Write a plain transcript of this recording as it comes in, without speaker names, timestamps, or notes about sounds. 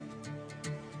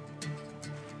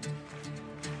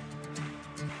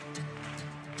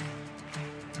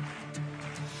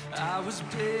I was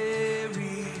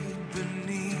buried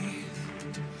beneath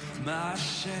my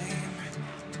shame.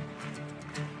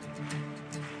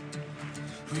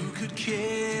 Who could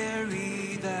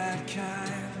carry that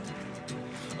kind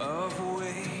of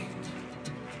weight?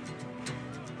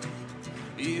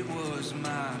 It was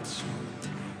my turn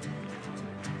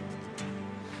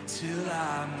till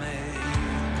I made.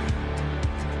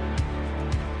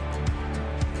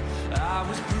 I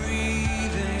was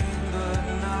breathing but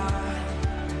not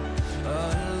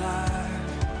alive.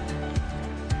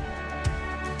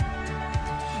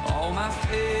 All my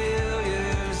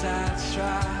failures I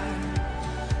tried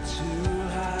to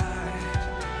hide.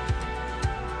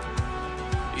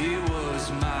 It was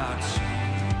my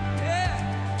turn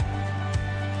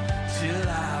till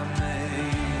I made.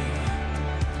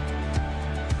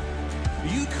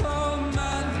 You called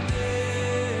my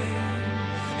name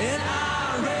and I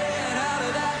ran out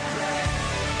of that grave,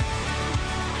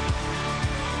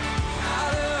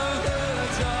 out of the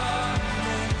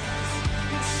darkness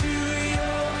into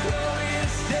your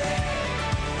glorious day.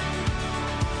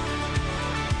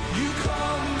 You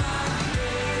called my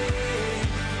name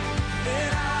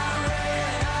and I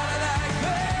ran out of that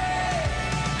grave,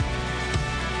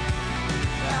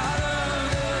 out of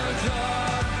the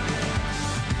darkness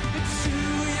into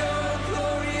your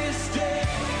glorious day.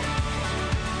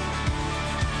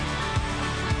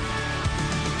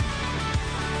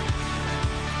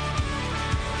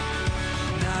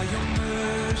 Now your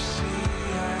mercy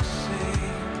has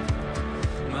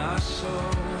saved my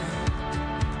soul.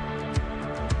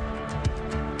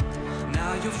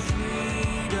 Now your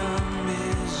freedom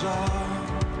is all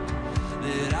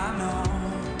that I know.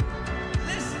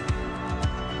 Listen,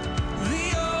 the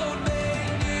old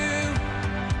made new.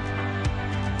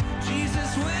 Jesus,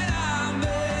 when I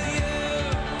met you,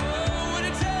 oh, what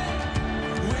it take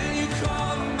when you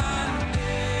called my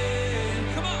name.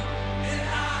 Come on, and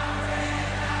I ran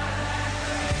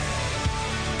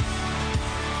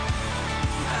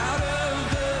out of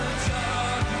the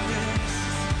darkness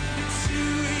into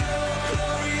your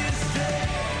glorious day.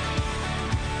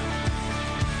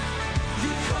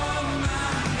 You called my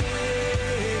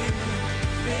name,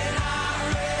 and I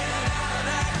ran out of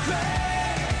that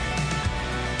grave,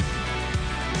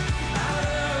 out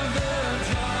of the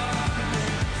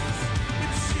darkness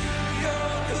into your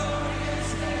glorious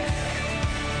day.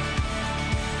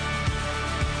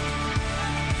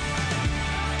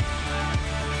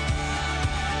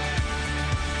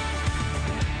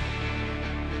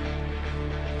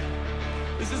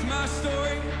 This is my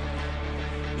story.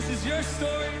 This is your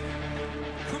story.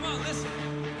 Come on, listen.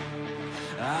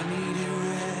 I needed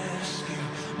rescue.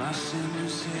 My sin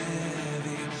was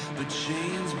heavy. The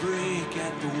chains break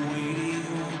at the weight of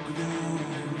your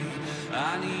glory.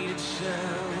 I needed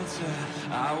shelter.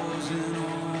 I was an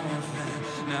orphan.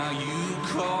 Now you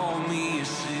call me a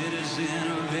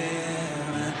citizen of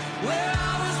heaven. When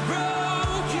I was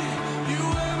broken, you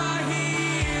were my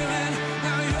healing.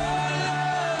 Now your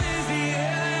love is the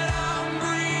air that I'm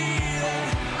breathing.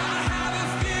 I have a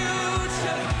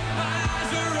future. My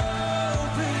eyes are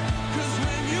open. 'Cause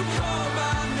when you call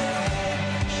my name,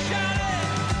 shout it.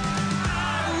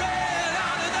 I ran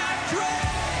out of that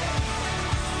grave,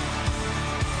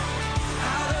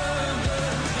 out of the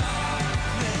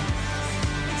darkness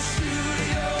into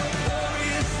your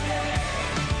glorious day.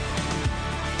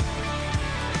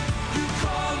 You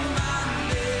called my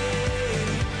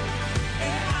name,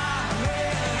 and I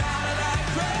ran out of that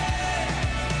grave,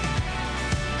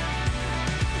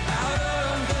 out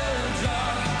of the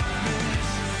darkness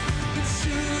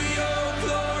into your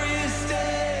glorious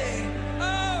day.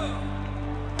 Oh,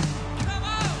 come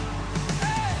on,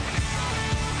 hey.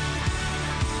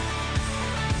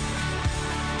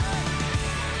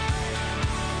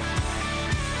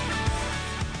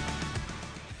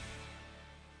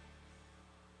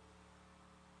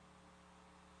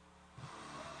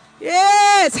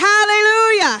 Yes,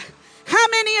 hallelujah. How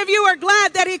many of you are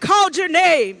glad that he called your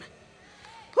name?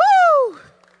 Woo!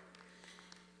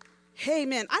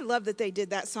 Amen. I love that they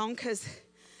did that song because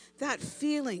that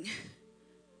feeling.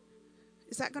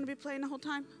 Is that going to be playing the whole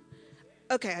time?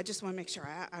 Okay, I just want to make sure.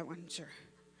 I wasn't sure.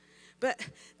 But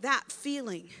that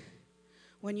feeling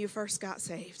when you first got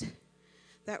saved,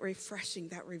 that refreshing,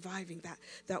 that reviving,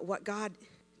 that what God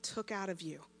took out of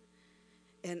you.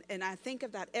 And I think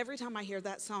of that every time I hear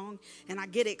that song, and I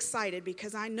get excited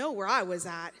because I know where I was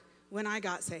at when I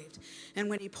got saved and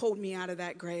when he pulled me out of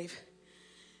that grave.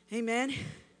 Amen.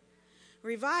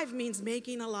 Revive means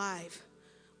making alive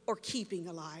or keeping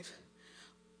alive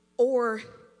or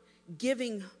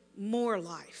giving more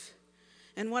life.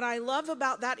 And what I love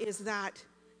about that is that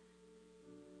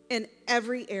in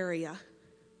every area,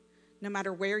 no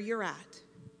matter where you're at,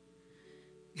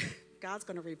 God's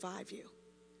going to revive you.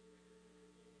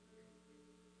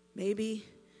 Maybe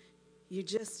you've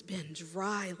just been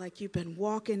dry, like you've been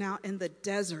walking out in the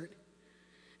desert.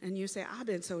 And you say, I've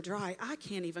been so dry, I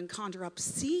can't even conjure up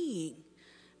seeing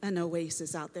an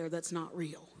oasis out there that's not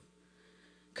real.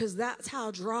 Because that's how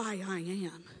dry I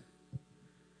am.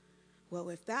 Well,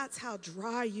 if that's how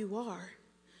dry you are,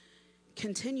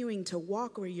 continuing to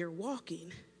walk where you're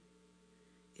walking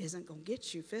isn't going to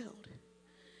get you filled.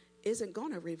 Isn't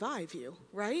going to revive you,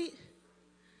 right?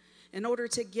 In order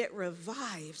to get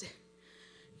revived,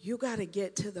 you got to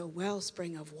get to the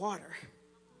wellspring of water.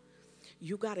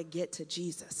 You got to get to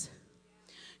Jesus.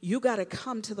 You got to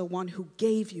come to the one who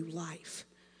gave you life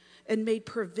and made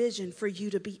provision for you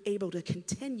to be able to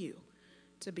continue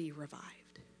to be revived.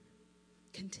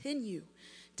 Continue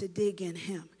to dig in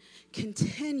him.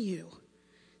 Continue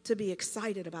to be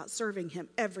excited about serving him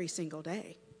every single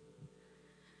day.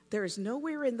 There is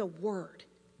nowhere in the word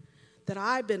that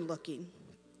I've been looking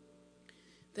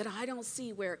that I don't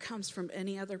see where it comes from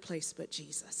any other place but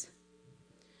Jesus.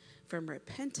 From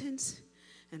repentance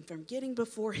and from getting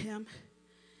before him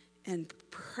and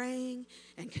praying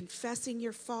and confessing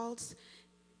your faults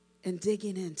and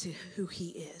digging into who he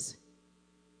is.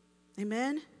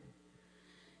 Amen?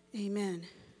 Amen.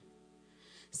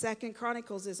 2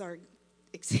 Chronicles is our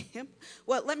example.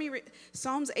 Well, let me read.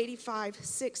 Psalms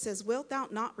 85:6 says, wilt thou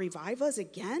not revive us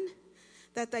again,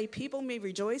 that thy people may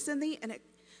rejoice in thee? And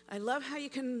I love how you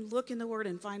can look in the word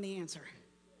and find the answer.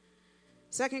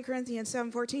 2 Corinthians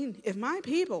 7:14, if my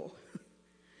people,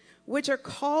 which are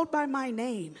called by my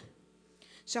name,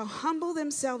 shall humble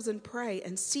themselves and pray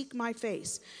and seek my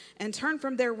face and turn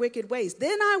from their wicked ways,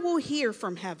 then I will hear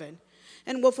from heaven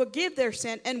and will forgive their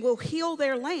sin and will heal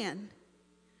their land.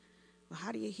 Well,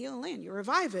 how do you heal a land? You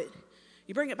revive it.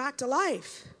 You bring it back to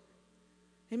life.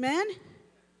 Amen?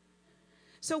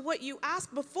 So what you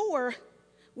asked before,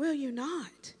 will you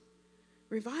not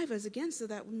revive us again so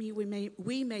that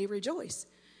we may rejoice?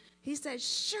 He said,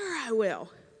 sure I will.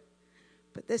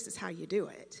 But this is how you do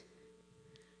it.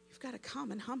 You've got to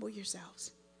come and humble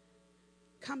yourselves.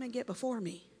 Come and get before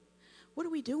me. What are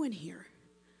we doing here?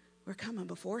 We're coming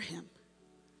before him.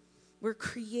 We're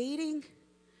creating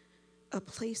a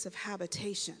place of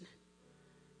habitation.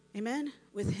 Amen?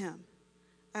 With him.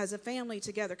 As a family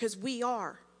together. Because we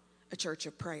are a church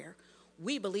of prayer.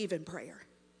 We believe in prayer.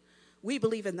 We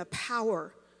believe in the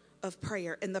power of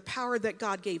prayer and the power that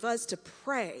God gave us to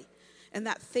pray and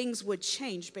that things would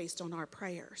change based on our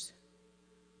prayers.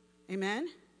 Amen?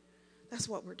 That's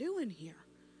what we're doing here.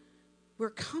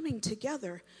 We're coming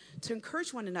together to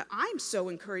encourage one another. I'm so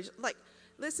encouraged. Like,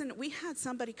 listen, we had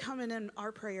somebody coming in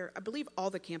our prayer. I believe all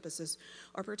the campuses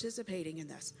are participating in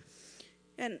this.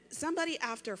 And somebody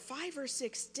after 5 or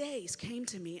 6 days came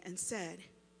to me and said,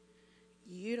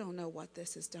 you don't know what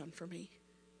this has done for me.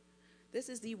 This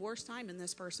is the worst time in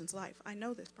this person's life. I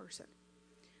know this person.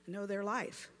 I know their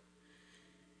life.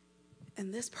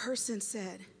 And this person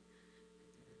said,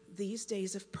 these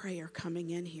days of prayer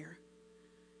coming in here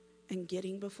and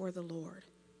getting before the Lord,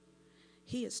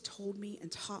 he has told me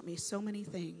and taught me so many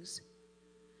things.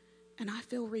 And I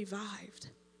feel revived.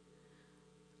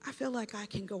 I feel like I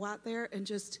can go out there and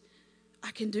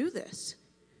I can do this.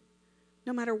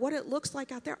 No matter what it looks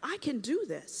like out there, I can do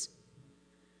this.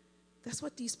 That's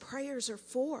what these prayers are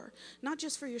for. Not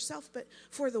just for yourself, but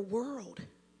for the world.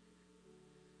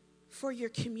 For your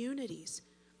communities.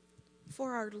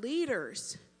 For our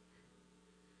leaders.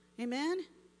 Amen?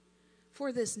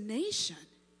 For this nation.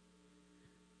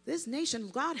 This nation,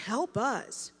 God help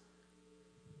us.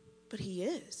 But he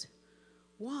is.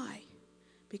 Why?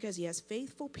 Because he has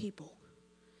faithful people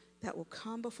that will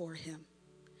come before him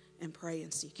and pray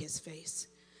and seek his face.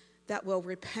 That will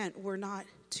repent. We're not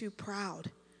too proud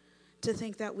to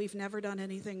think that we've never done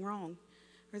anything wrong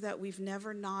or that we've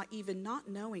never not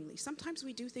knowingly. Sometimes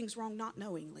we do things wrong not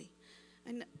knowingly.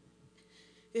 And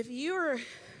if you're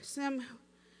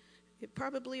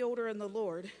probably older in the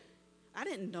Lord, I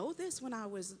didn't know this when I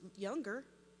was younger.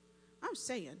 I'm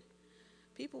saying.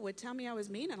 People would tell me I was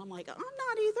mean, and I'm like, I'm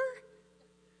not either.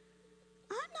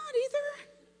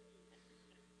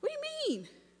 What do you mean?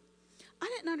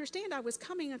 I didn't understand I was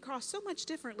coming across so much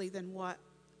differently than what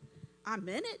I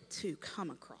meant it to come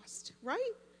across,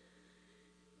 right?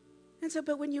 And so,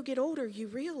 but when you get older, you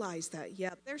realize that,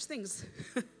 there's things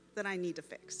that I need to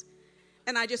fix.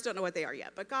 And I just don't know what they are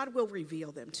yet, but God will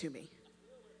reveal them to me.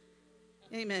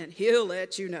 Amen. He'll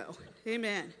let you know.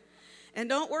 Amen. And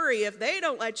don't worry, if they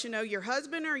don't let you know, your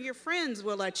husband or your friends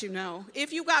will let you know.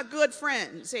 If you got good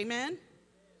friends. Amen.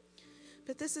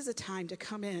 But this is a time to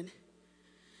come in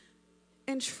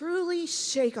and truly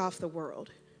shake off the world.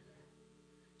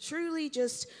 Truly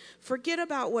just forget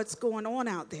about what's going on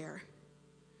out there.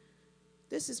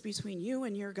 This is between you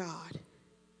and your God.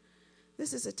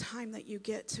 This is a time that you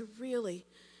get to really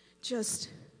just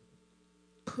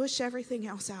push everything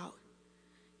else out.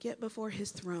 Get before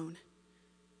his throne.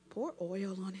 Pour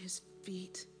oil on his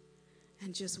feet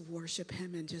and just worship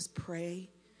him and just pray.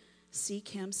 Seek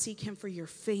him. Seek him for your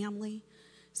family.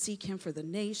 Seek him for the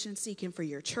nation. Seek him for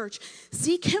your church.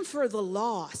 Seek him for the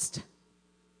lost.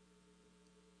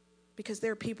 Because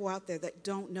there are people out there that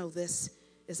don't know this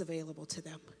is available to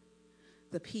them.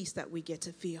 The peace that we get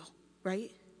to feel,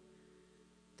 right?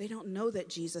 They don't know that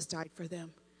Jesus died for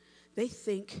them. They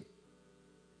think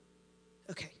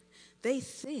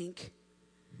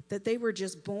that they were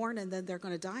just born and then they're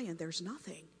going to die and there's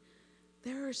nothing.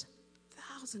 There's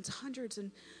thousands, hundreds,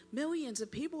 and millions of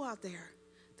people out there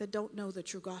that don't know the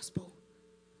true gospel.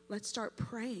 Let's start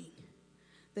praying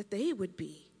that they would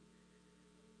be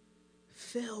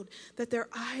filled, that their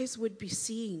eyes would be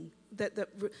seeing, that the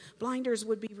blinders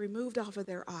would be removed off of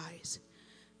their eyes,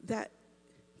 that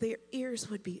their ears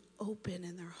would be open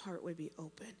and their heart would be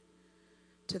open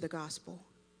to the gospel.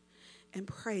 And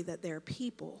pray that there are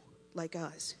people like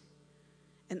us,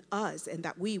 and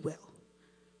that we will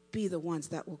be the ones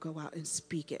that will go out and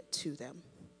speak it to them.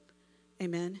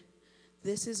 Amen.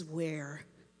 This is where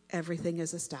everything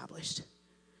is established,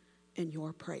 in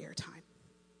your prayer time.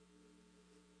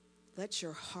 Let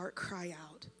your heart cry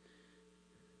out.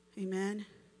 Amen.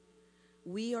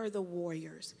 We are the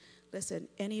warriors. Listen,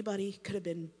 anybody could have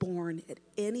been born at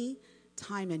any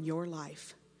time in your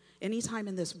life, any time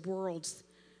in this world's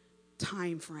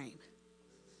time frame.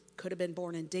 Could have been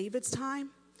born in David's time.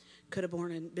 Could have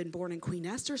been born in Queen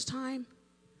Esther's time.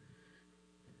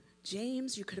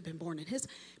 James, you could have been born in his,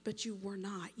 but you were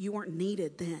not. You weren't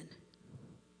needed then.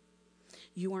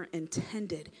 You weren't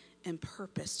intended and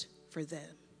purposed for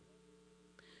them.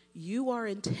 You are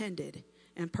intended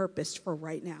and purposed for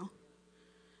right now.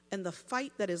 And the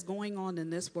fight that is going on in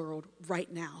this world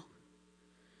right now,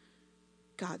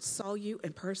 God saw you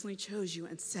and personally chose you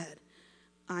and said,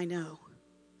 I know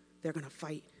they're going to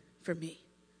fight for me.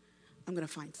 I'm going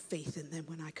to find faith in them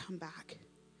when I come back.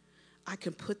 I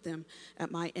can put them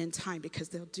at my end time because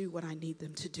they'll do what I need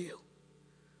them to do.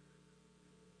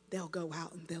 They'll go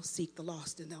out and they'll seek the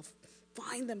lost and they'll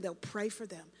find them. They'll pray for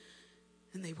them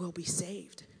and they will be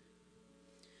saved.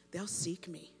 They'll seek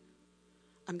me.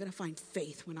 I'm going to find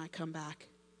faith when I come back.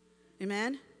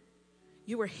 Amen?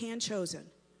 You were hand chosen.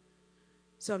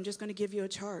 So I'm just going to give you a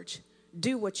charge.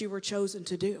 Do what you were chosen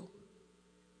to do.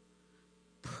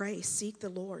 Pray, seek the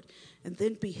Lord, and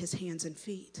then be his hands and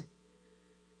feet.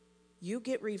 You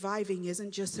get reviving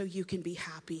isn't just so you can be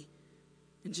happy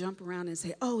and jump around and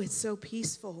say, oh, it's so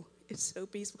peaceful. It's so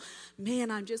peaceful.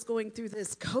 Man, I'm just going through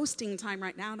this coasting time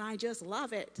right now, and I just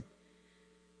love it.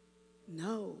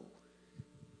 No.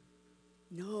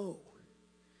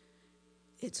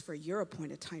 It's for your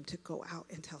appointed time to go out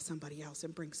and tell somebody else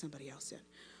and bring somebody else in.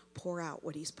 Pour out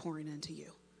what he's pouring into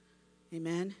you.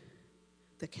 Amen?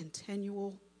 The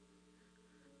continual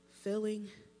filling,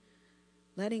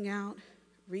 letting out,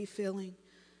 refilling,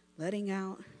 letting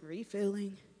out,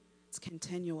 refilling. It's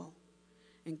continual.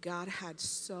 And God had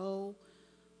so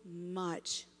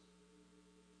much,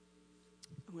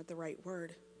 I want the right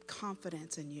word,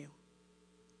 confidence in you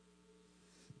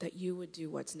that you would do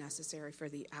what's necessary for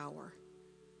the hour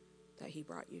that he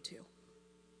brought you to.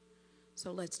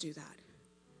 So let's do that.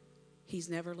 He's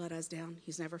never let us down.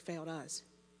 He's never failed us.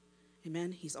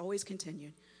 Amen. He's always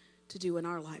continued to do in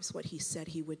our lives what he said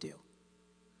he would do.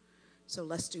 So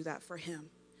let's do that for him.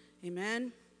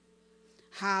 Amen.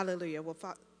 Hallelujah. Well,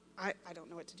 I don't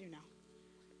know what to do now.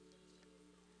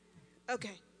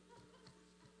 Okay.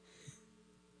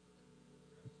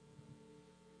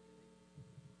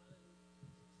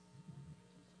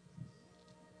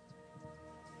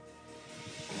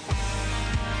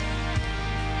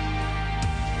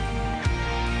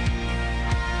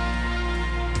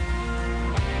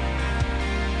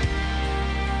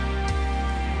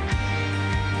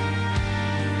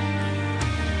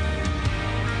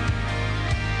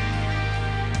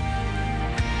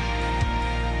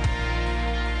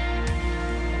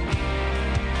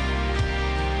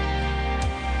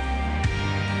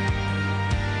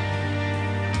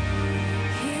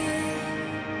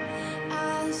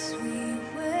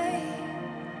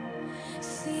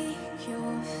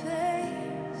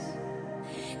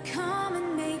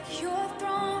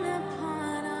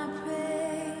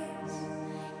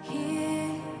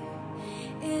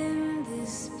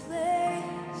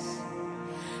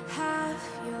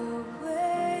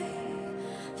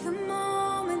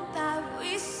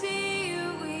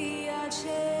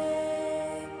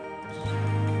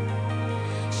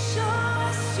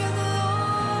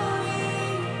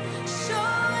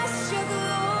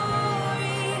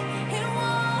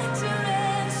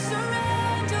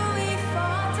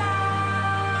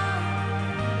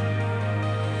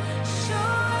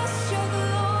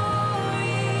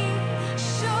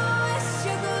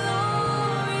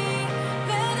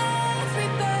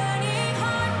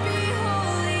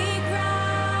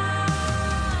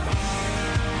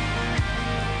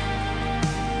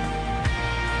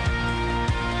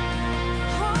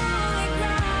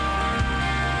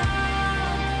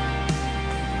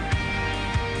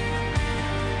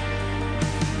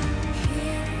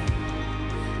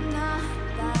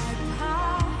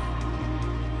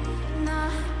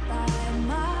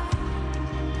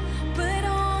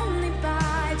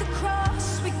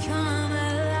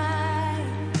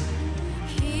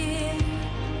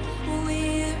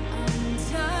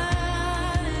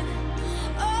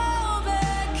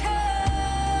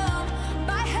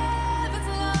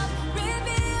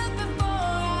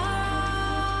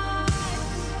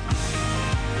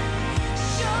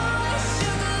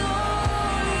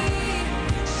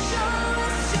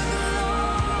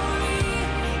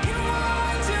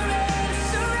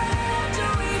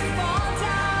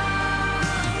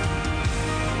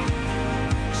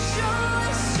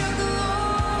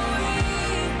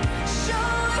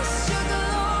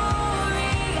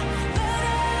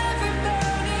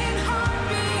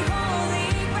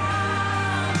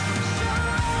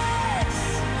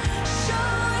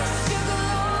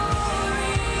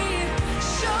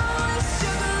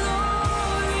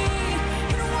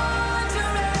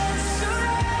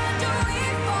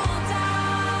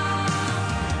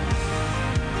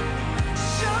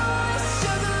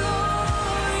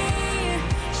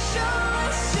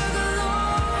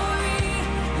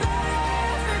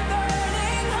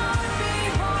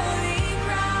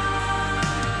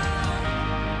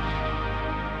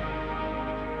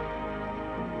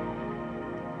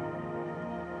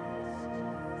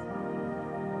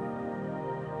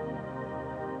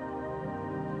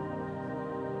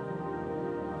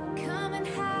 and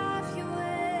have your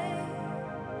way.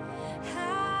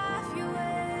 Have your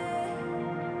way,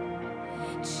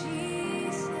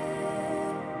 Jesus.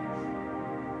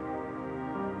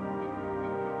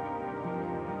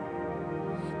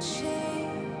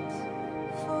 Chains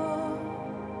fall,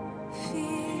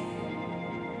 fear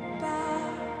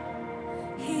bow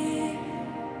here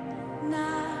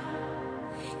now.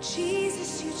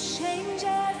 Jesus, you change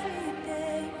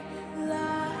everything.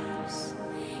 Lives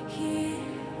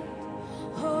healed,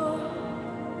 hope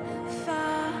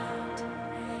found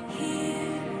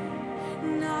here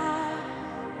now.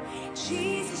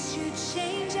 Jesus, you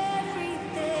change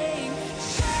everything.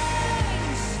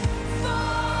 Chains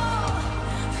fall,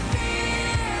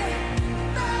 fear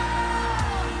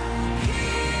bow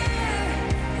here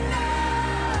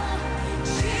now.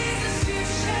 Jesus, you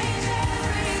change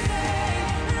everything.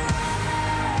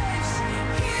 Lives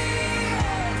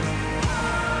healed,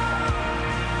 hope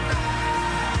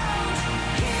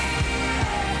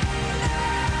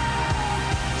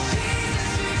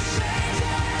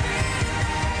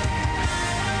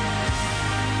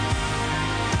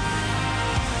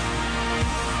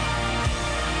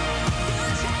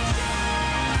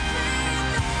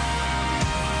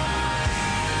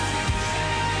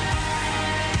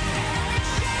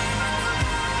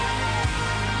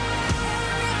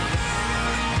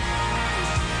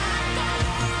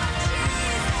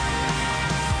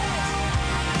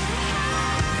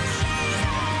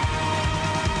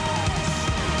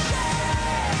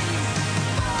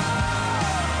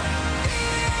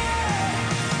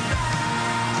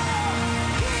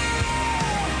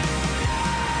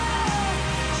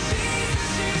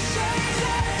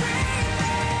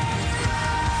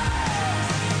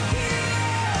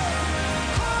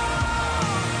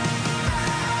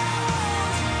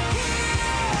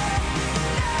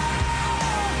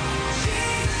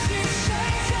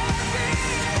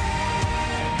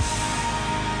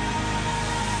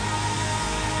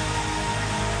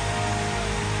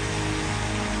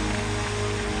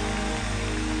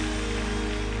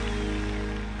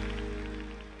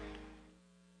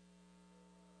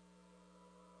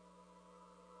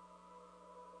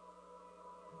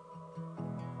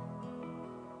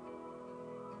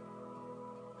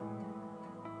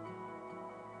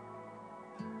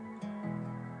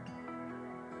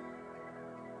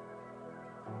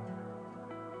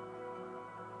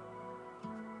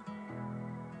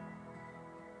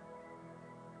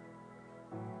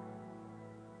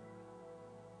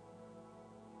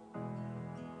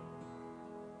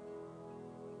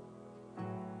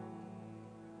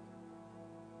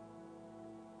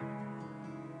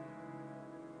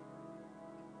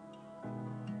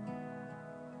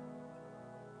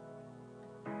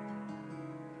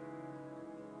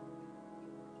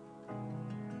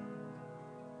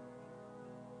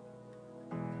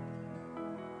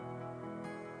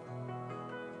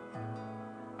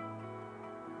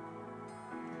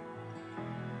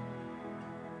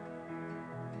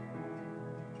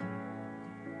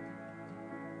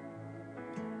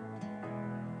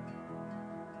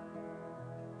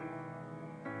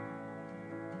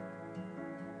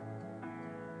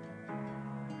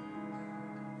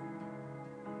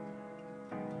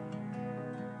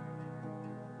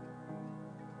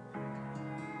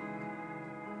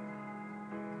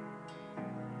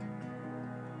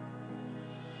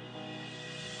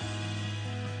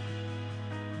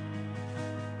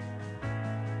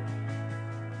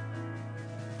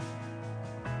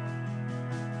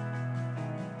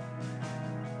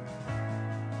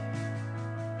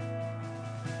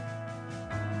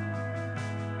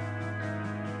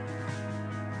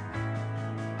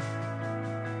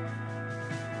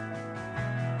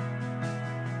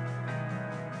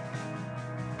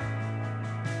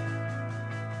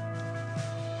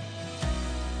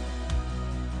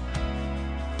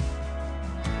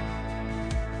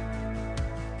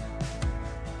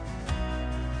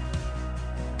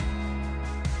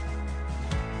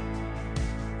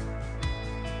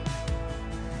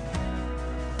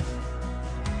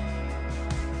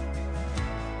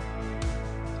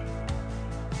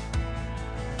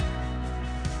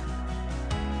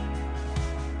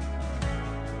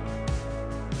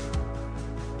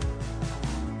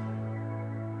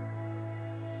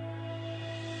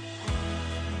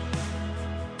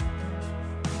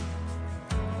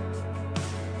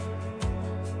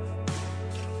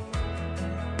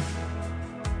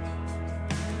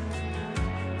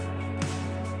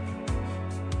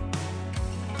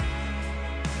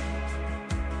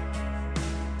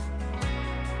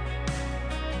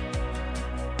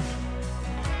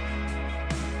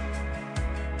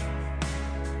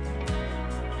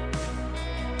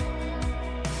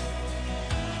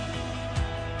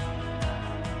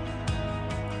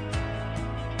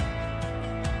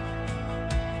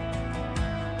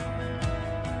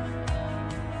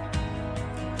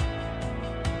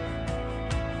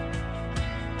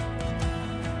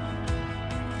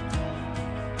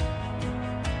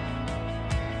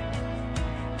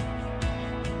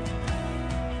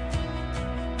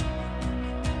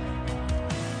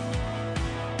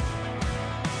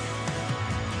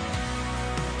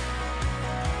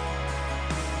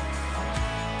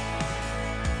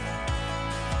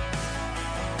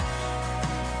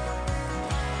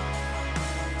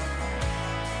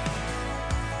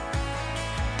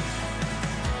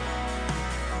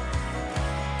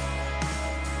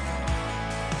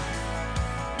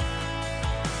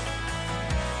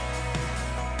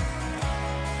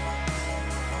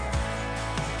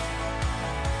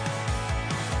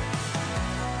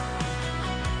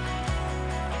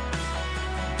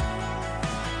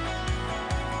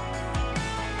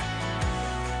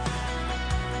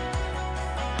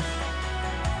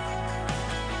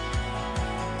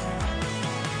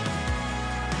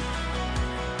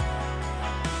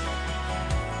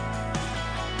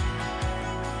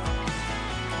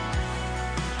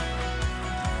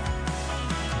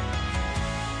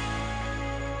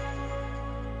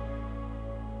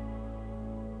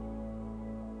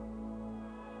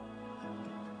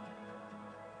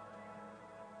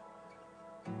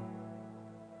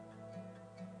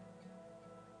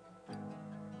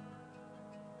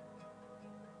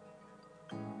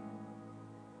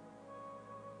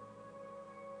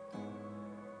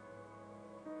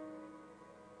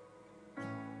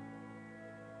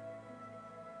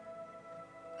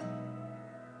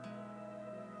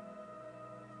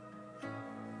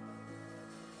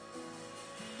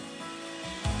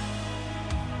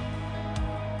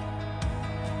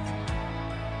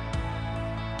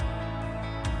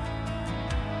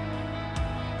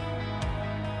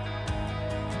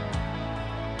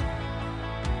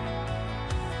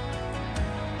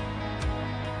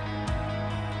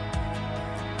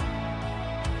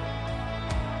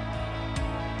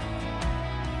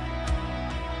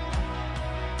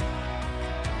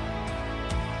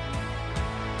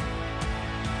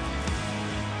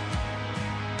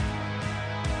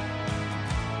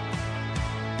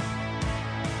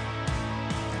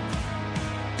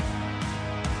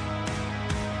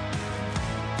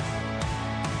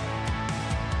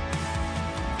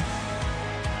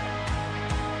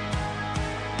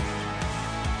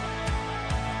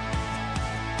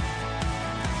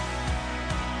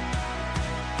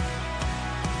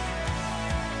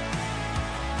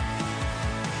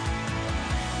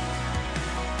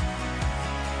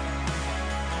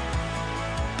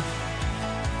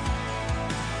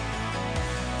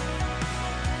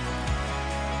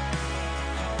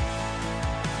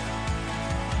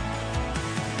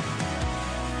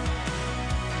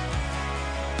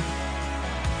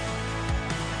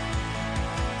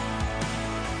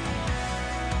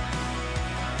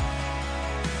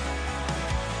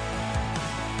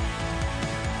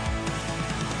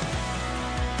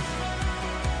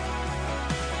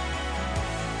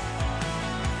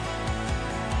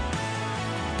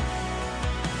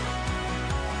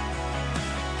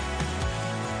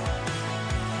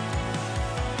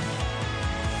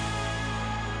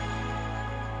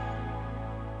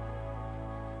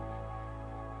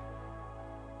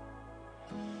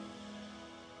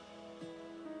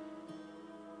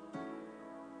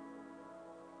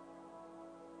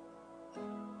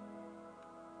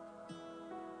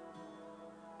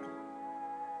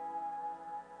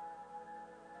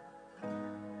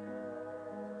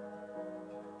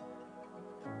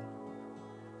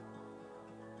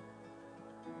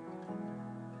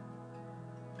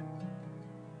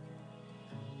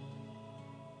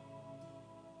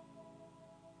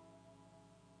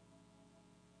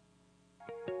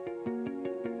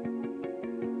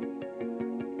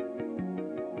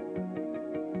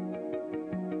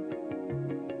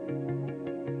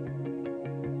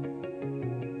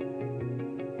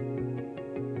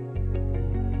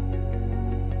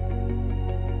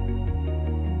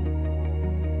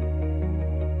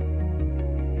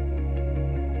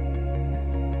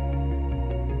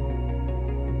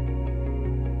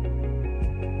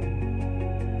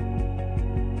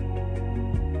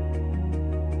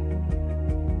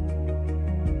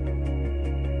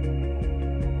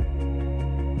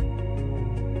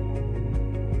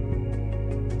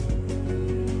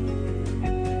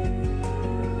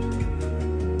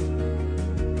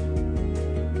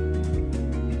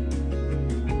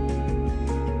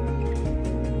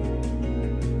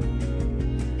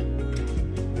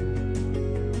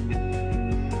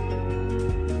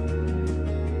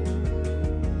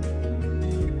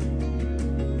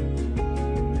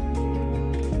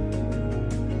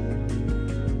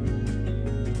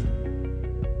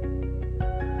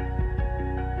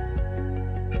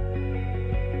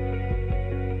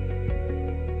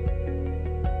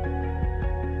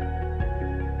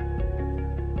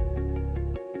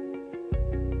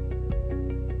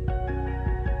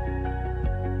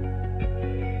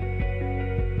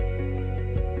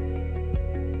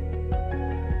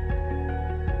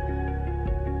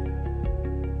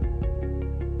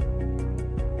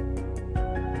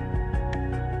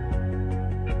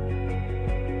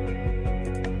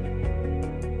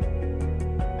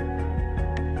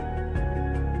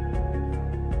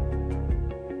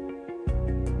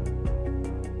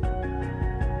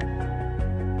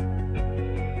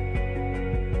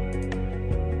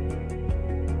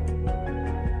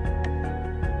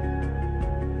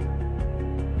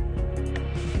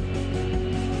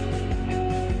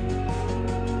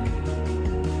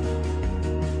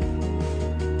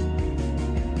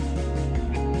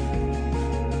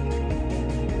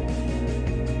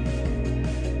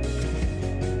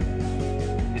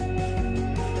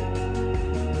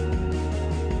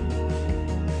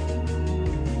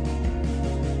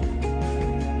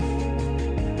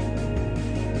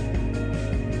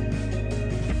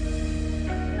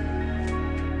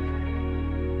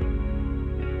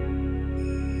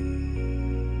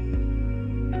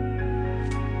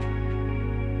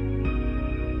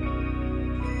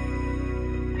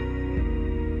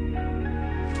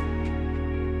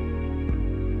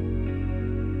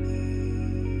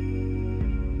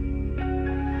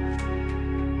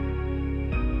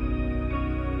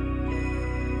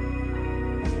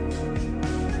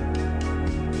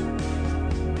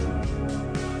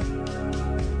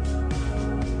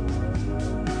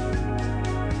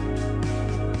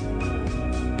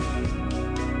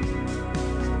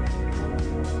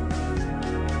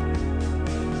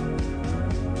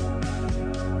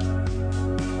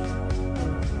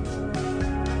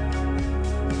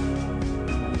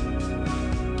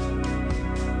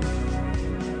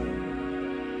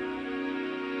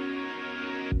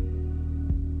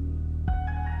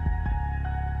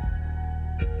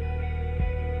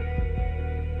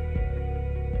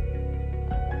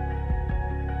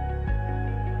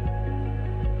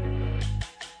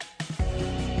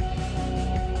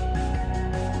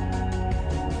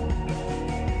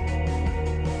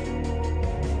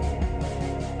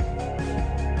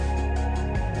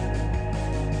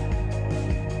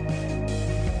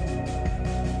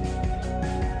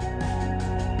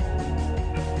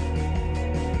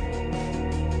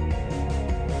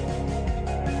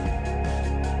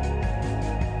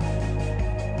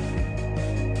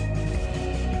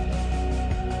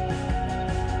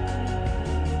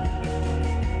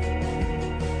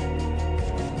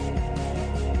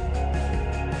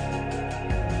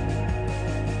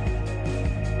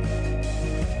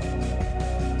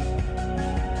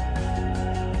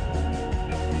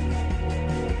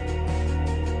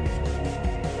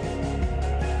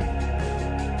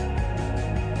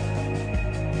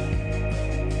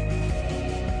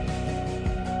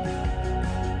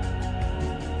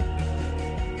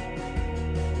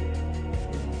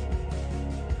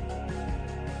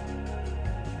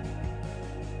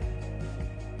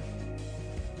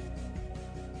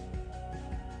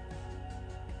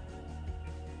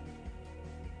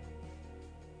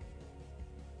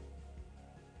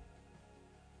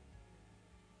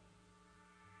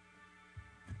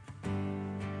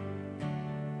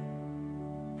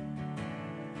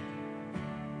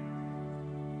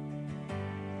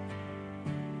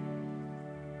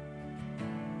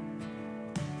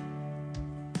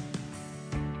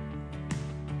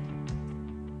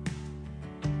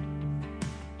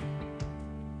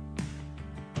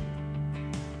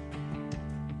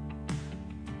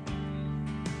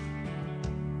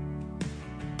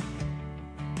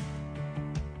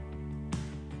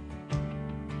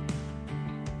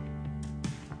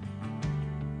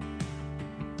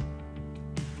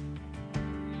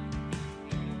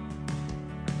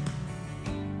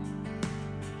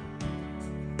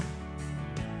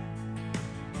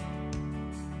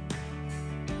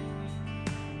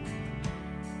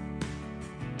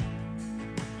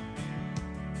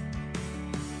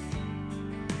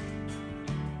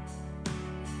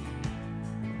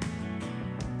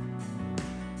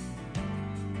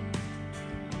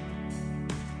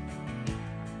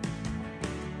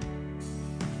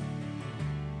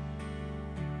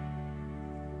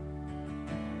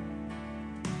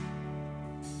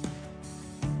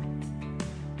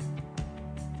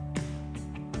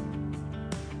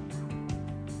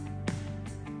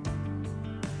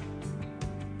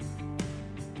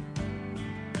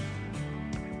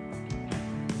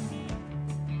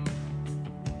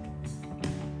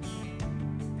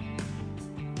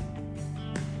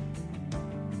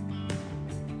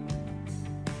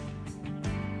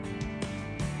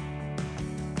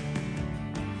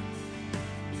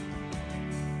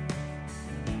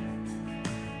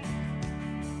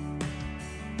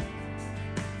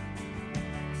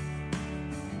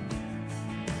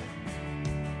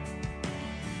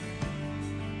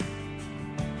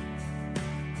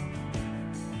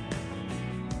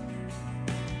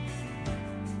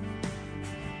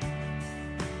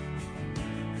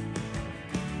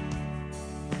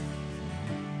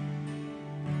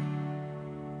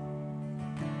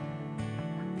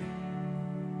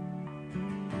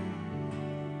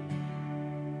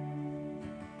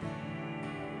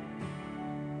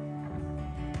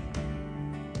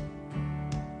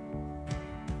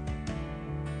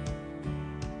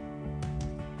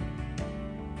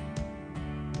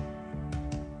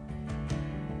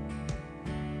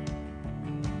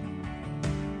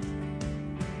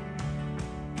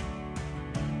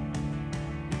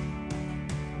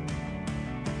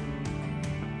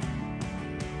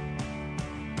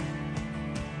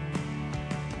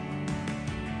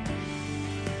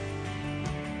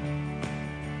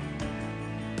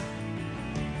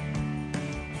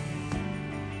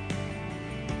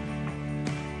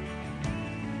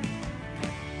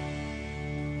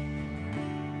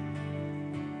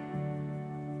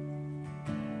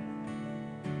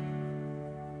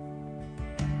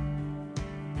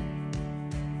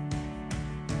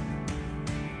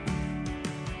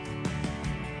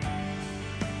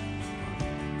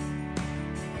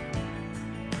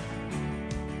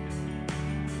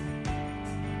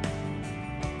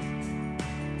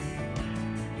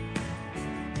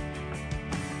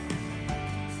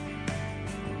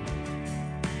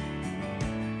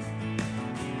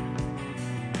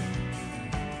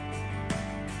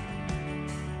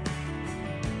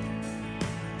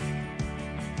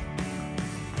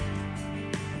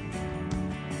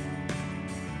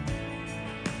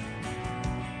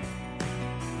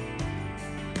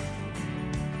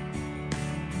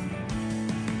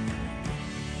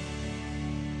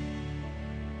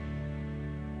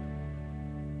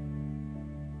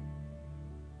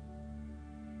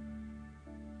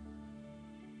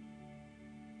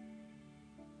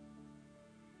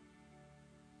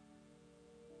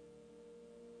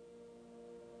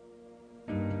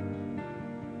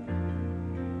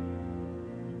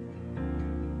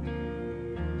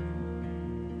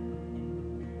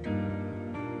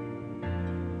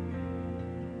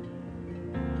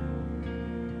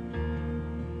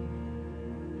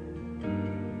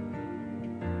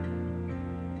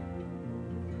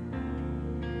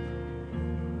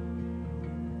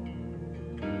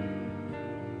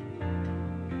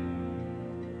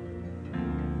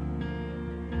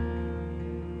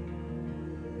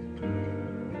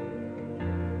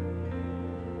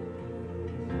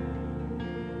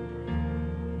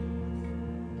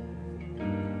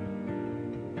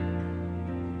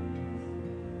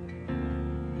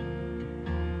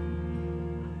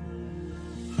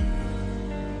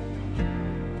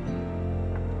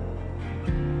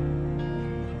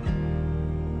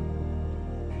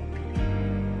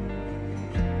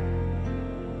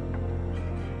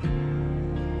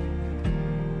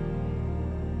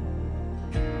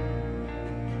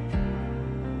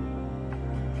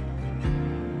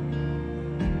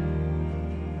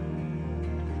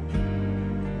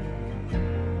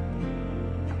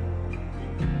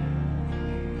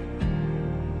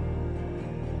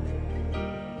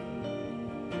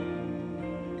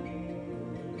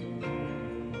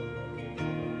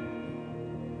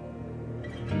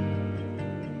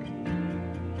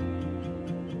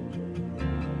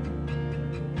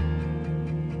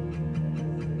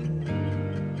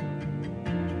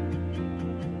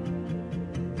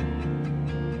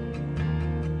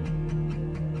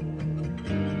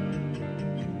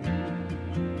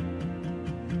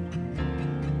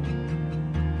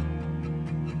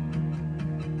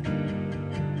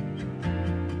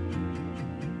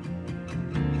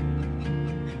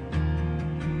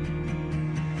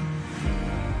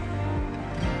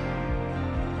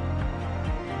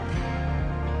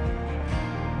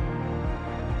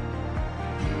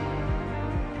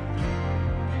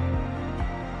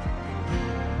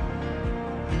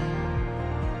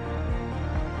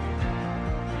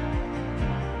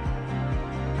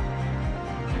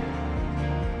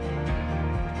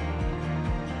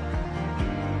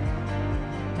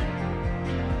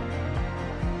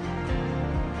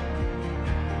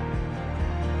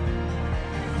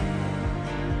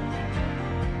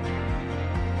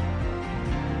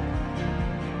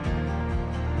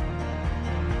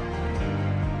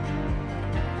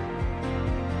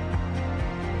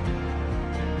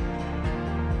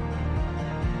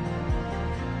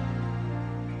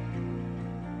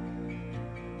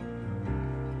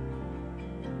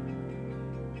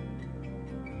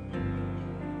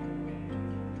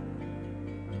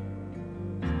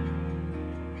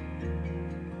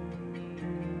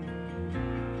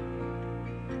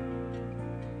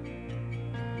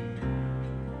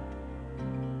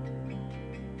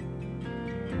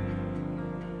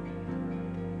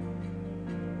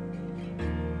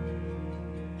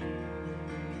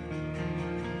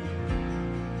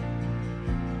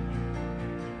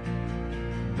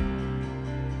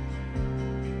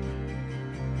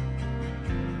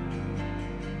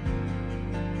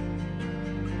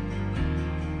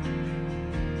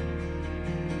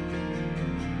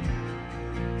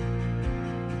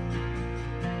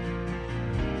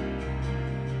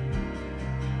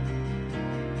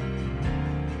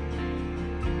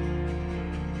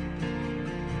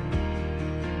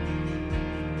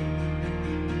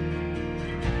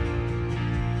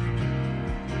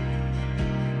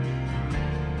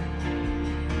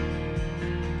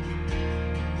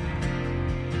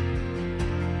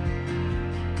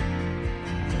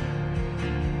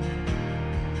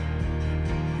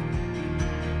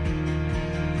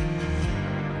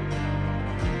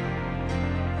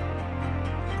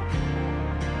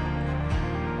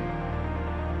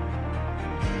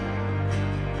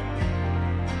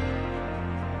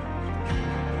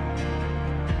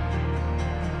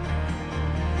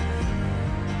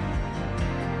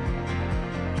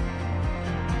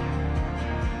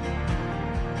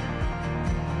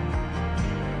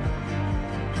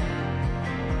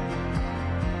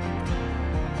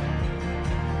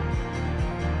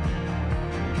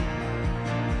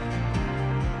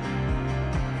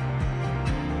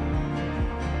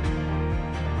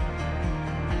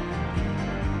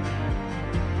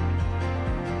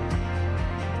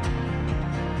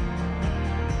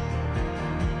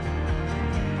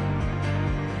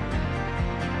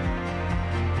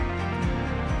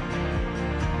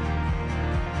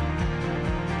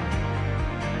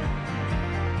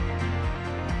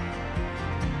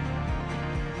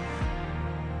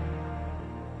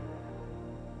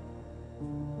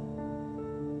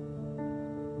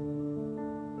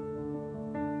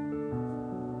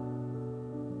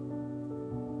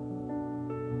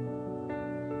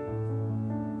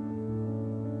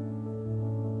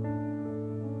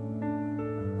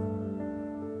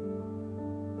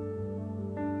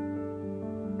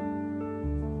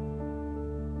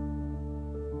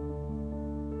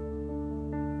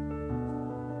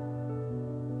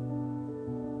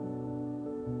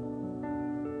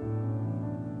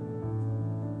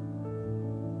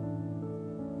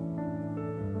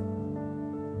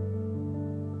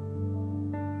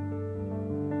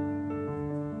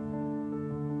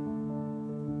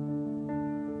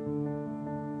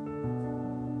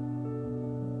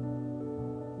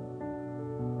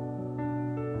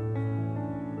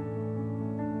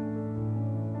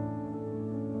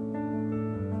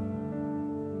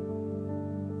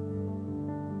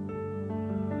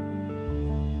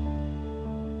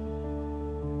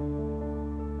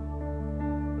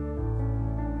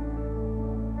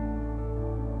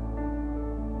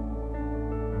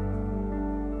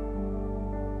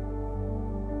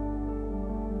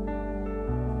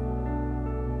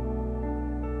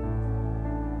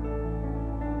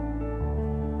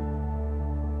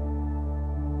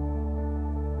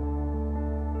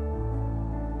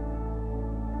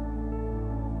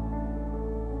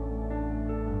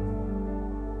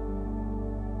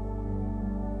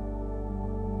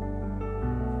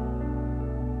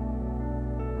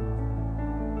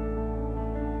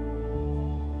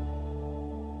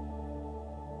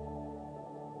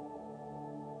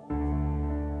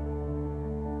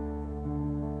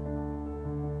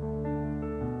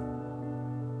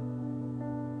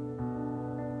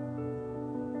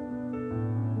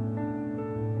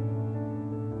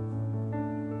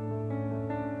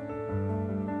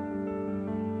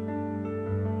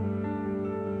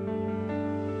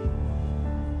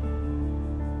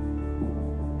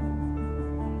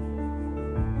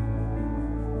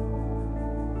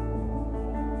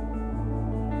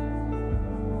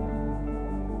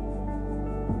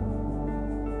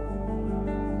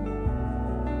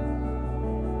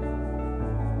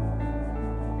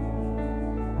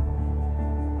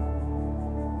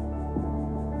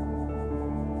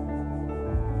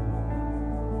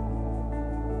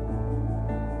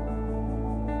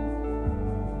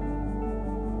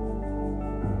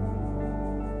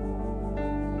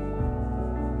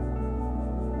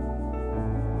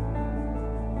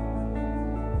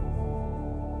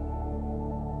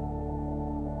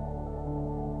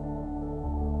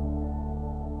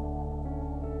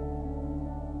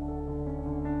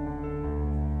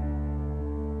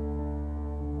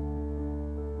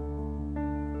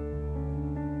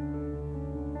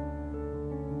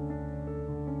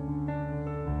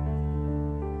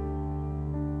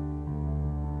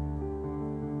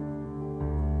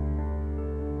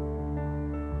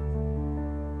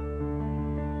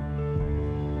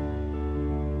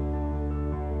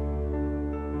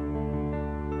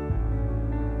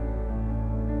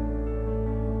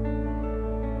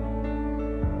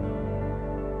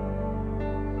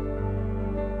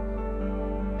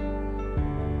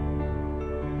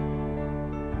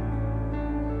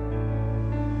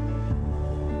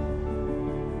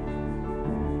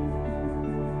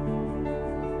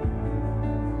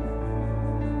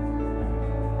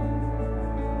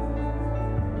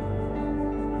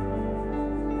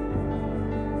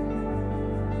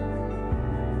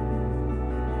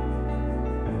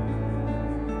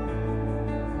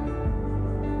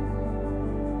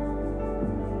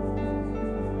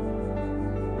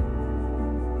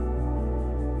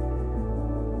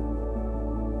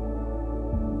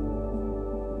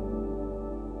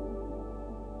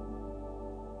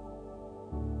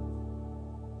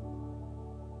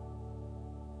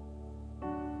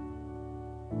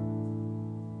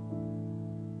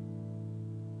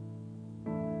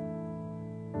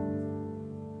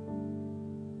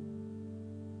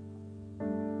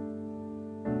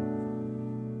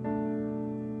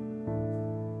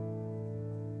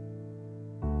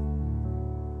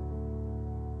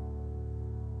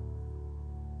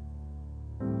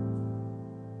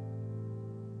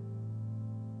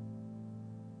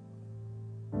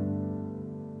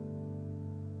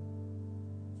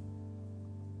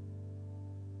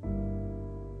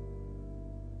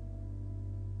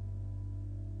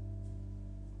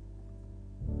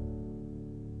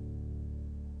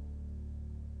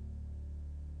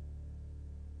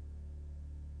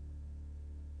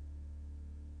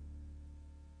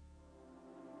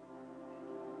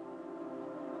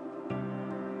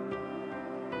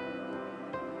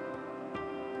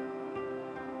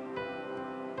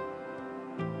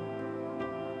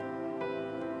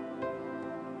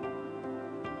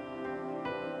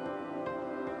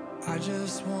I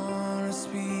just want to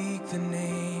speak the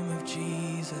name of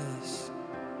Jesus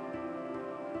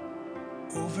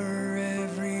over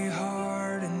every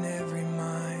heart and every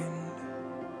mind.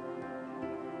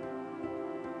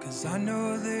 'Cause I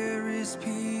know there is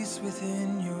peace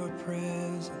within your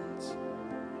presence.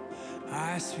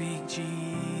 I speak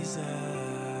Jesus.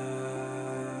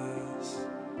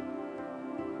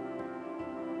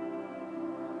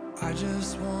 I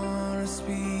just want to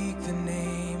speak the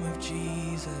name of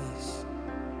Jesus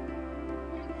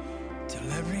till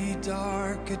every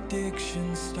dark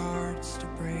addiction starts to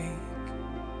break,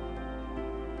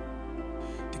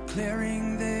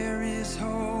 declaring there is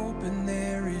hope and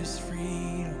there is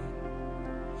freedom.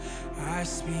 I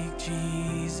speak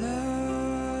Jesus,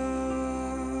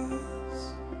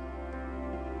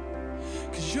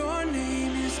 'cause your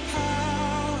name is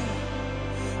power,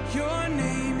 your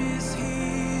name is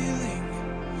healing,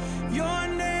 your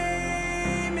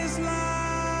name is life.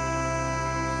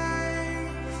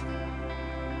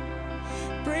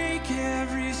 Break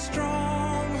every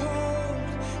stronghold,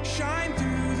 shine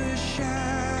through the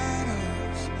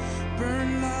shadows, burn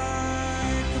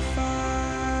like a fire.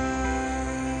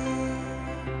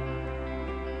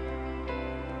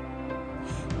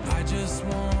 I just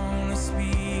want to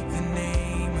speak the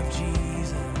name of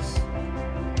Jesus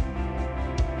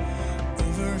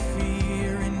over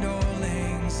fear and all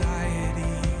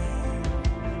anxiety,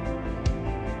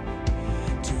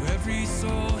 to every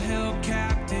soul held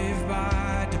captive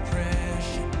by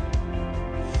depression.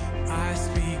 I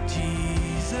speak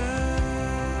Jesus.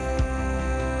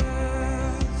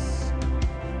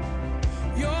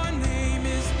 Your name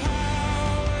is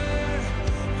power,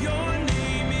 your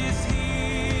name is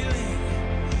healing,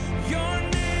 your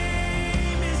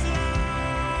name is life.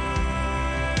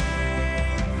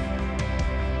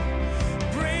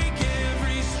 Break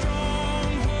every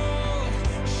stronghold,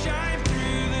 shine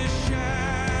through the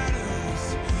shadows,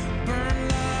 burn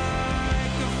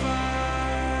like a fire.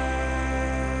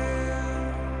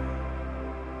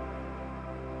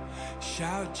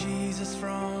 Shout Jesus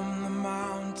from the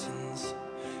mountains,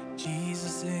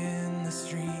 Jesus in the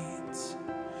streets,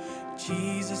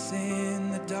 Jesus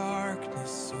in the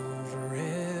darkness over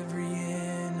every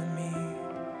enemy.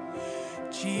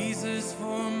 Jesus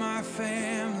for my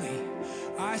family,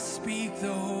 I speak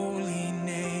the holy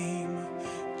name,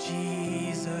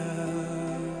 Jesus.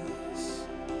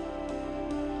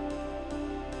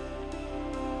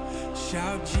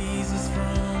 Shout Jesus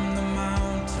from the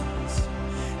mountains,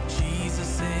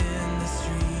 Jesus in the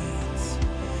streets,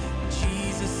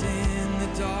 Jesus in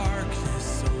the darkness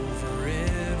over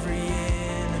every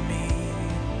enemy.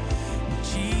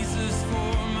 Jesus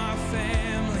for my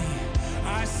family,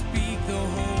 I speak the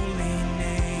holy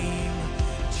name,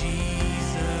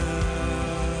 Jesus.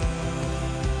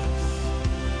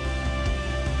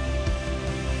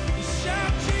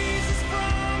 Shout Jesus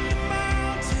from the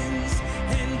mountains,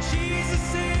 and Jesus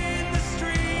in the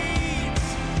streets,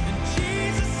 and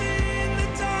Jesus in the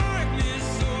darkness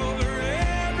over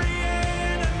every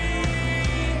enemy.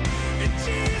 And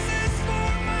Jesus for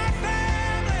my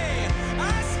family,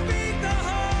 I speak the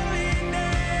holy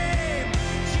name,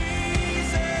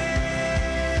 Jesus.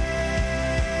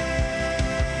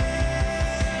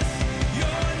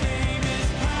 Your name is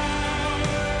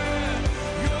power,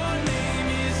 your name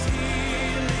is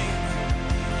healing,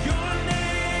 your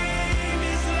name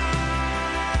is life.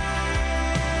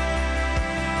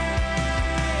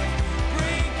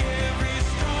 Break every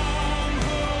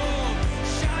stronghold,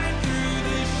 shine through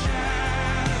the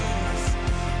shadows,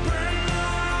 burn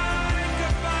like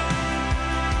a fire.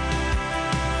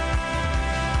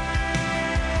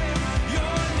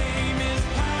 Your name is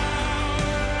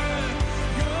power,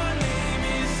 your name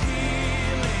is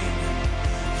healing,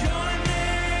 your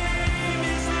name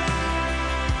is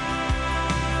life.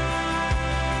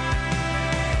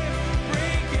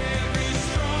 Break every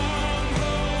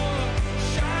stronghold,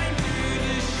 shine through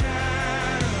the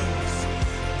shadows,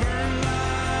 burn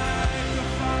like a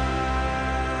fire.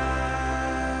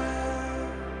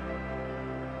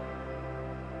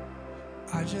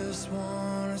 I just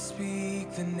want to speak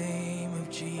the name of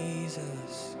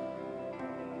Jesus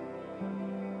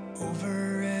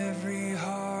over every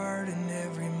heart and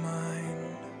every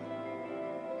mind.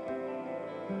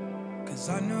 'Cause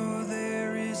I know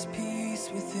there is peace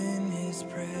within his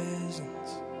presence.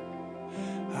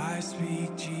 I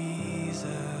speak Jesus.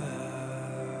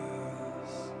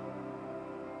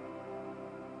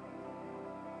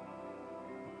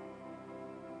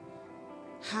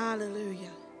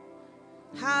 Hallelujah.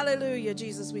 Hallelujah,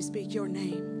 Jesus, we speak your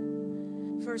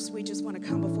name. First, we just want to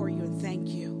come before you and thank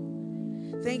you.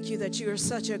 Thank you that you are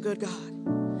such a good God.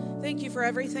 Thank you for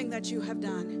everything that you have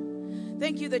done.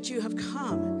 Thank you that you have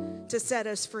come to set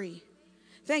us free.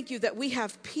 Thank you that we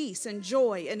have peace and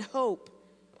joy and hope.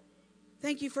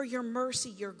 Thank you for your mercy,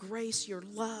 your grace, your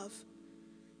love.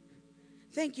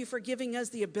 Thank you for giving us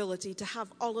the ability to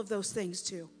have all of those things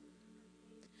too.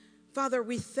 Father,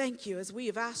 we thank you as we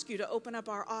have asked you to open up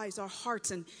our eyes, our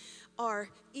hearts, and our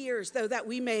ears, so that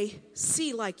we may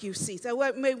see like you see, so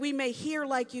that we may hear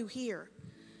like you hear,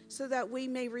 so that we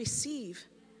may receive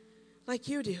like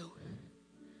you do,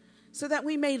 so that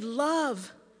we may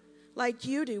love like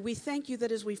you do. We thank you that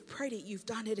as we've prayed it, you've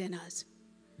done it in us.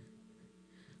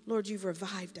 Lord, you've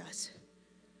revived us.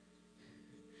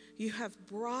 You have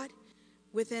brought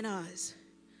within us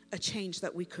a change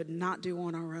that we could not do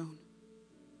on our own.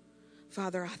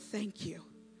 Father, I thank you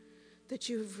that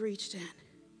you have reached in,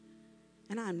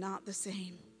 and I'm not the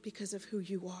same because of who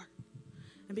you are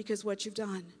and because what you've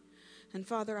done. And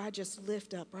Father, I just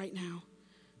lift up right now.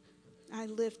 I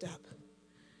lift up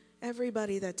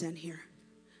everybody that's in here,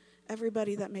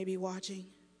 everybody that may be watching.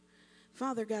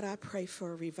 Father God, I pray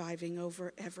for a reviving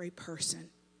over every person.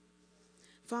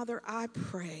 Father, I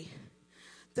pray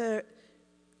that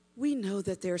we know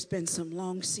that there's been some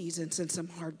long seasons and some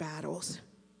hard battles.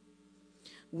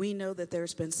 We know that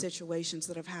there's been situations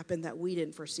that have happened that we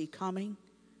didn't foresee coming,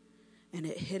 and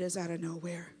it hit us out of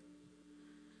nowhere.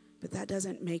 But that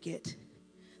doesn't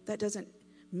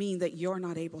mean that you're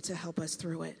not able to help us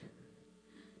through it.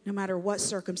 No matter what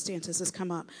circumstances has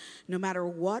come up, no matter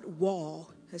what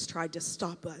wall has tried to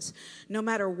stop us, no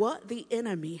matter what the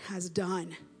enemy has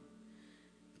done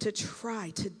to try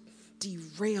to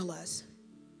derail us,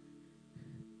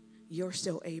 you're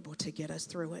still able to get us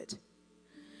through it.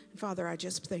 And Father, I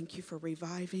just thank you for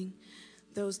reviving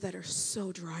those that are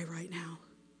so dry right now,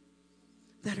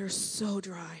 that are so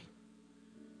dry.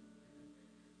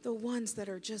 The ones that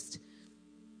are just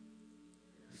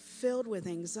filled with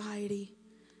anxiety,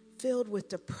 filled with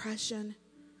depression.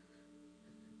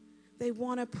 They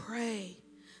want to pray.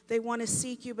 They want to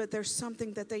seek you, but there's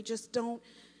something that they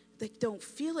don't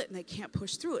feel it and they can't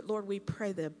push through it. Lord, we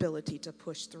pray the ability to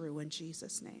push through in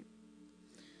Jesus' name.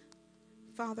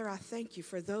 Father, I thank you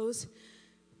for those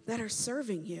that are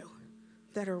serving you,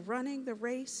 that are running the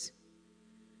race.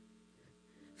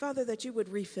 Father, that you would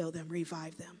refill them,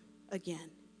 revive them again.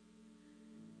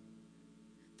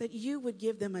 That you would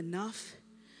give them enough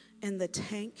in the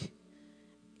tank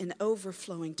and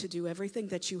overflowing to do everything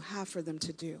that you have for them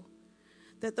to do.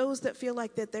 That those that feel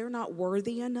like that they're not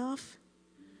worthy enough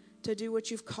to do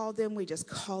what you've called them, we just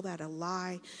call that a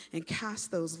lie and cast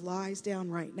those lies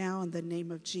down right now in the name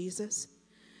of Jesus.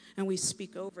 And we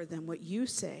speak over them what you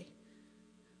say,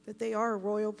 that they are a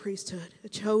royal priesthood, a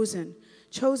chosen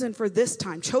for this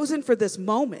time, chosen for this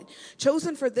moment,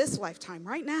 chosen for this lifetime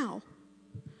right now.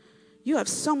 You have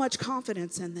so much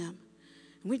confidence in them.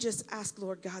 And we just ask,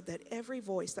 Lord God, that every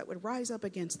voice that would rise up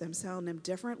against them, sound them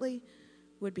differently,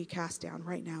 would be cast down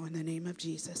right now in the name of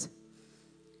Jesus.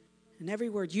 And every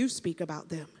word you speak about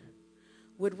them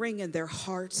would ring in their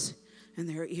hearts and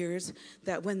their ears,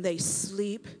 that when they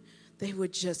sleep, they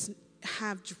would just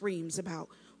have dreams about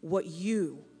what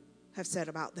you have said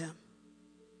about them.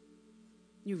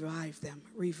 You revive them,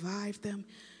 revive them,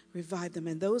 revive them.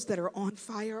 And those that are on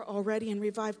fire already and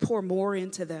revived, pour more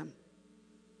into them.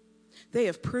 They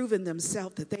have proven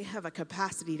themselves that they have a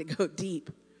capacity to go deep.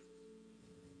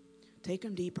 Take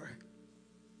them deeper.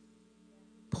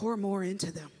 Pour more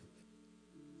into them.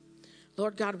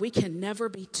 Lord God, we can never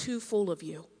be too full of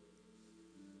you.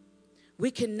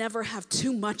 We can never have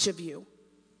too much of you.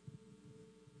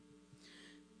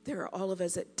 There are all of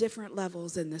us at different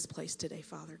levels in this place today,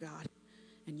 Father God.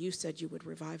 And you said you would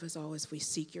revive us all as we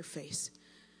seek your face,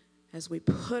 as we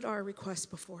put our requests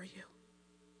before you,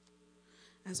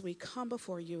 as we come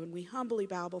before you and we humbly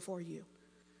bow before you.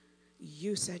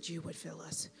 You said you would fill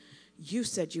us. You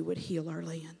said you would heal our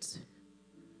lands.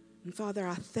 And Father,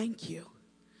 I thank you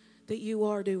that you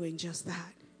are doing just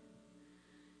that.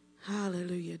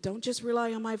 Hallelujah. Don't just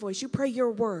rely on my voice. You pray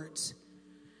your words.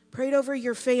 Pray it over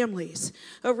your families.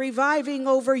 A reviving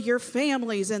over your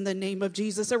families in the name of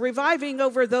Jesus. A reviving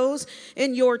over those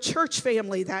in your church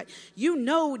family that you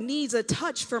know needs a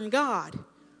touch from God.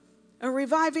 A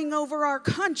reviving over our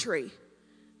country.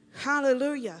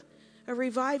 Hallelujah. A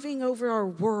reviving over our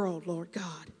world, Lord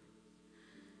God.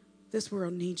 This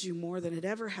world needs you more than it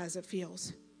ever has, it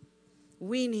feels.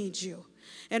 We need you.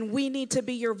 And we need to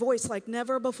be your voice like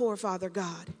never before, Father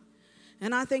God.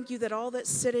 And I thank you that all that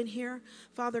sit in here,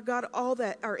 Father God, all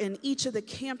that are in each of the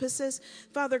campuses,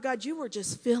 Father God, you are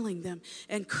just filling them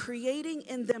and creating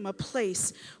in them a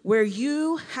place where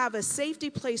you have a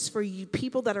safety place for you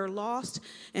people that are lost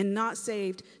and not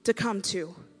saved to come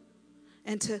to.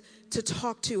 and to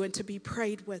talk to and to be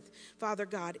prayed with, Father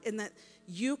God, and that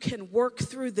you can work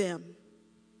through them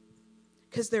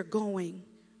because they're going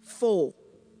full,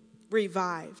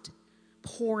 revived,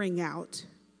 pouring out.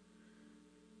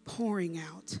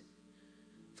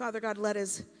 Father God, let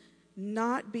us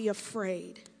not be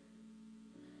afraid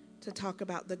to talk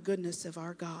about the goodness of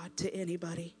our God to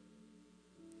anybody.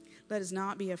 Let us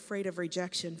not be afraid of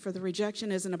rejection, for the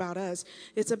rejection isn't about us.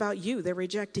 It's about you. They're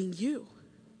rejecting you.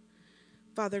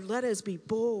 Father, let us be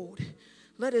bold.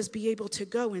 Let us be able to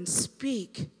go and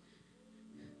speak,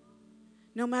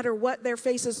 no matter what their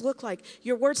faces look like.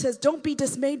 Your word says, don't be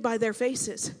dismayed by their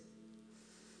faces.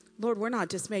 Lord, we're not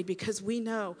dismayed because we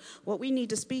know what we need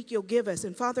to speak, you'll give us.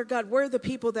 And Father God, we're the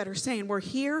people that are saying we're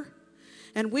here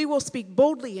and we will speak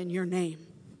boldly in your name.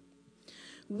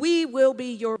 We will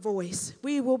be your voice.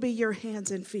 We will be your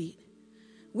hands and feet.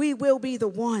 We will be the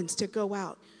ones to go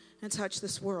out and touch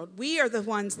this world. We are the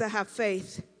ones that have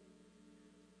faith.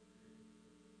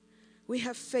 We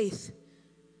have faith,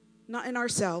 not in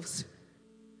ourselves,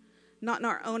 not in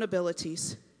our own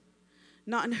abilities,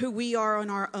 not in who we are on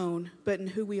our own, but in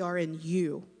who we are in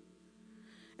you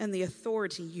and the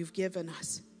authority you've given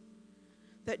us.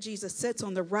 That Jesus sits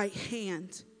on the right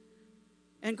hand,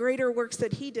 and greater works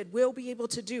that he did we'll be able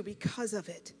to do because of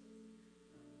it.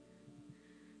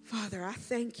 Father, I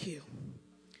thank you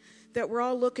that we're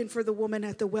all looking for the woman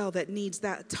at the well that needs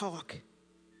that talk.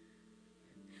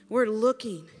 We're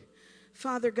looking,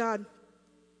 Father God,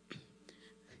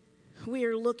 we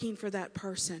are looking for that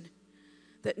person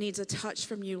that needs a touch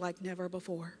from you like never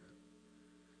before.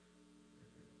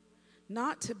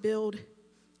 Not to build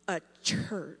a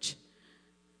church,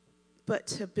 but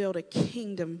to build a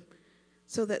kingdom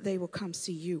so that they will come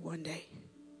see you one day.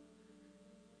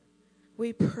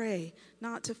 We pray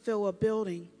not to fill a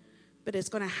building, but it's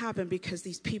going to happen because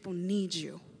these people need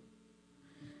you.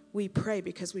 We pray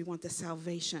because we want the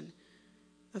salvation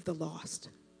of the lost,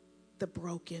 the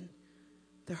broken,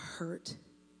 the hurt,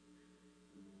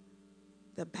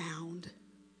 the bound.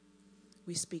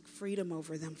 We speak freedom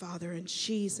over them, Father, in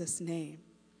Jesus' name.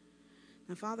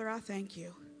 Now, Father, I thank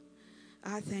you.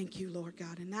 I thank you, Lord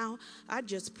God. And now I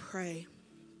just pray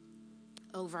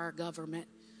over our government,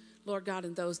 Lord God,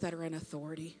 and those that are in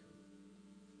authority.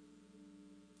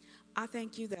 I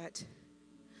thank you that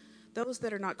those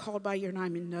that are not called by your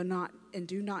name and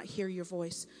do not hear your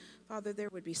voice, Father, there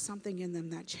would be something in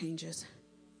them that changes.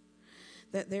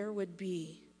 That there would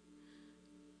be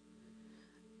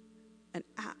an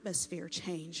atmosphere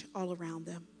change all around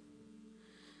them.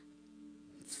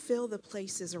 Fill the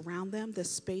places around them, the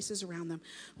spaces around them,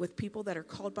 with people that are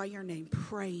called by your name,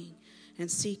 praying and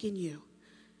seeking you.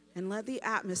 And let the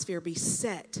atmosphere be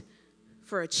set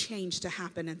for a change to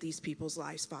happen in these people's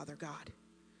lives, Father God.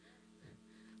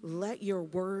 Let your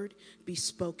word be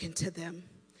spoken to them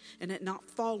and it not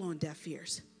fall on deaf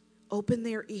ears. Open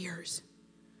their ears.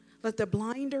 Let the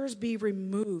blinders be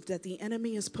removed that the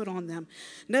enemy has put on them.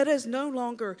 Let us no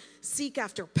longer seek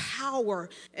after power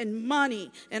and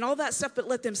money and all that stuff, but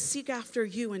let them seek after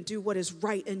you and do what is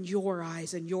right in your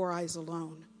eyes and your eyes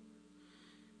alone.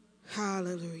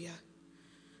 Hallelujah.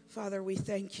 Father, we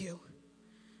thank you.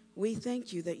 We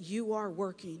thank you that you are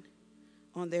working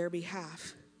on their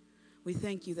behalf. We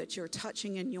thank you that you're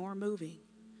touching and you're moving.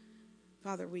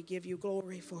 Father, we give you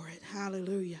glory for it.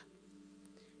 Hallelujah.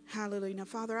 Hallelujah. Now,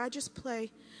 Father, I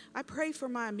pray for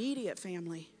my immediate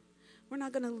family. We're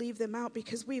not going to leave them out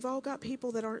because we've all got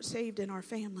people that aren't saved in our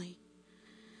family.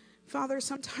 Father,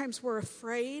 sometimes we're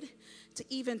afraid to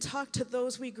even talk to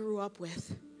those we grew up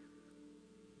with.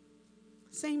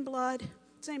 Same blood,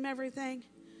 same everything.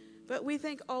 But we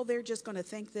think, oh, they're just going to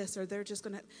think this, or they're just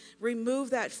going to remove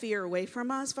that fear away from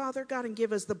us, Father God, and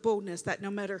give us the boldness that no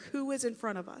matter who is in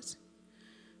front of us,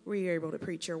 we are able to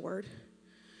preach your word.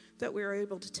 That we are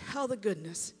able to tell the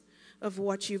goodness of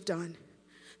what you've done.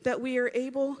 That we are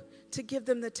able to give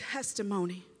them the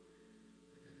testimony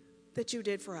that you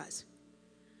did for us.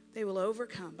 They will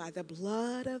overcome by the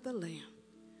blood of the Lamb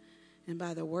and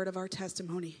by the word of our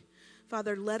testimony.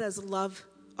 Father, let us love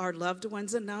our loved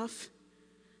ones enough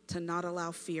to not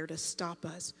allow fear to stop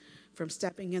us from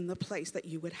stepping in the place that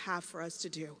you would have for us to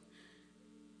do.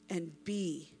 And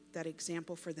be that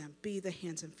example for them. Be the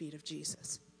hands and feet of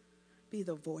Jesus. Be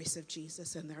the voice of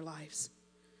Jesus in their lives.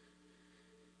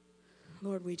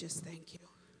 Lord, we just thank you.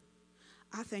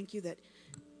 I thank you that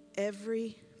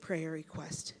every prayer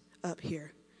request up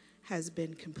here has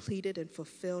been completed and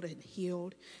fulfilled and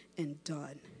healed and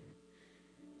done.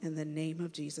 In the name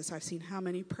of Jesus. I've seen how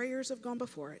many prayers have gone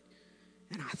before it.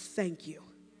 And I thank you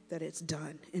that it's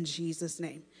done. In Jesus'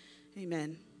 name.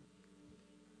 Amen.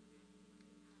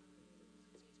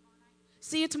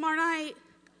 See you tomorrow night.